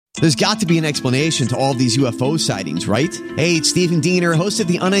There's got to be an explanation to all of these UFO sightings, right? Hey, it's Stephen Diener, host of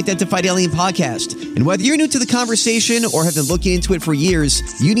the Unidentified Alien Podcast. And whether you're new to the conversation or have been looking into it for years,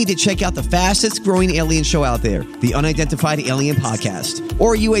 you need to check out the fastest growing alien show out there, the Unidentified Alien Podcast,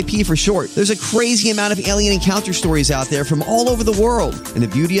 or UAP for short. There's a crazy amount of alien encounter stories out there from all over the world. And the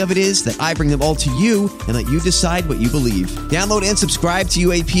beauty of it is that I bring them all to you and let you decide what you believe. Download and subscribe to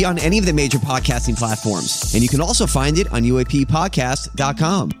UAP on any of the major podcasting platforms. And you can also find it on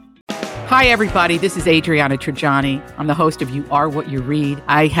UAPpodcast.com. Hi, everybody. This is Adriana Trajani. I'm the host of You Are What You Read.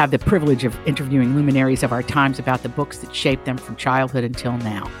 I have the privilege of interviewing luminaries of our times about the books that shaped them from childhood until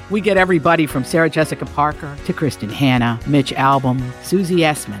now. We get everybody from Sarah Jessica Parker to Kristen Hanna, Mitch Albom, Susie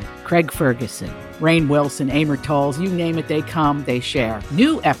Essman, Craig Ferguson, Rainn Wilson, Amor Tolls, you name it, they come, they share.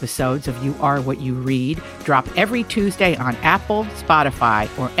 New episodes of You Are What You Read drop every Tuesday on Apple, Spotify,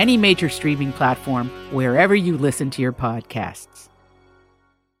 or any major streaming platform wherever you listen to your podcasts.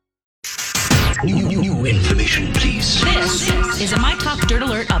 New information, please. This is a My Talk Dirt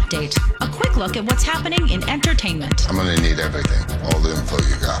Alert update. A quick look at what's happening in entertainment. I'm gonna need everything, all the info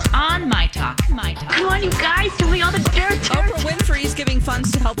you got. On My Talk. Come on, you guys, give me all the dirt. Oprah Winfrey is giving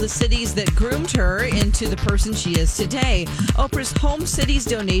funds to help the cities that groomed her into the person she is today. Oprah's Home Cities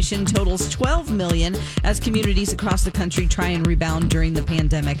donation totals $12 million as communities across the country try and rebound during the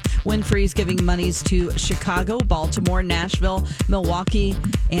pandemic. Winfrey is giving monies to Chicago, Baltimore, Nashville, Milwaukee,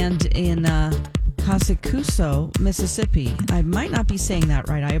 and in Kosciuszko, Mississippi. I might not be saying that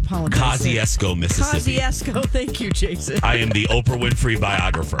right. I apologize. Kosciuszko, Mississippi. Kosciuszko. Thank you, Jason. I am the Oprah Winfrey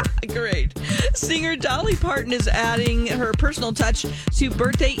biographer. Great. Singer Dolly Parton is adding her personal touch to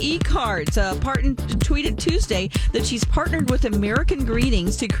birthday e-cards. Parton tweeted Tuesday that she's partnered with American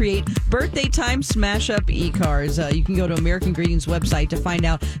Greetings to create birthday time smash-up e-cards. You can go to American Greetings website to find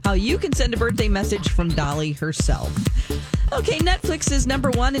out how you can send a birthday message from Dolly herself. Okay, Netflix is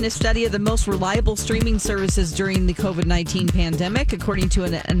number one in a study of the most reliable streaming services during the COVID-19 pandemic. According to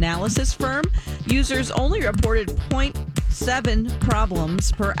an analysis firm, users only reported 0.7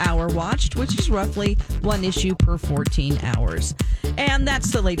 problems per hour watched, which is roughly one issue per 14 hours. And that's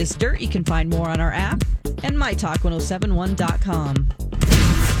the latest dirt. You can find more on our app and mytalk1071.com.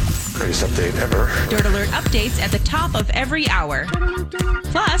 Greatest update ever. Dirt Alert updates at the top of every hour.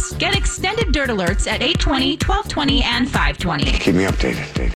 Plus, get extended Dirt Alerts at 8:20, 12:20, and 5:20. Keep me updated.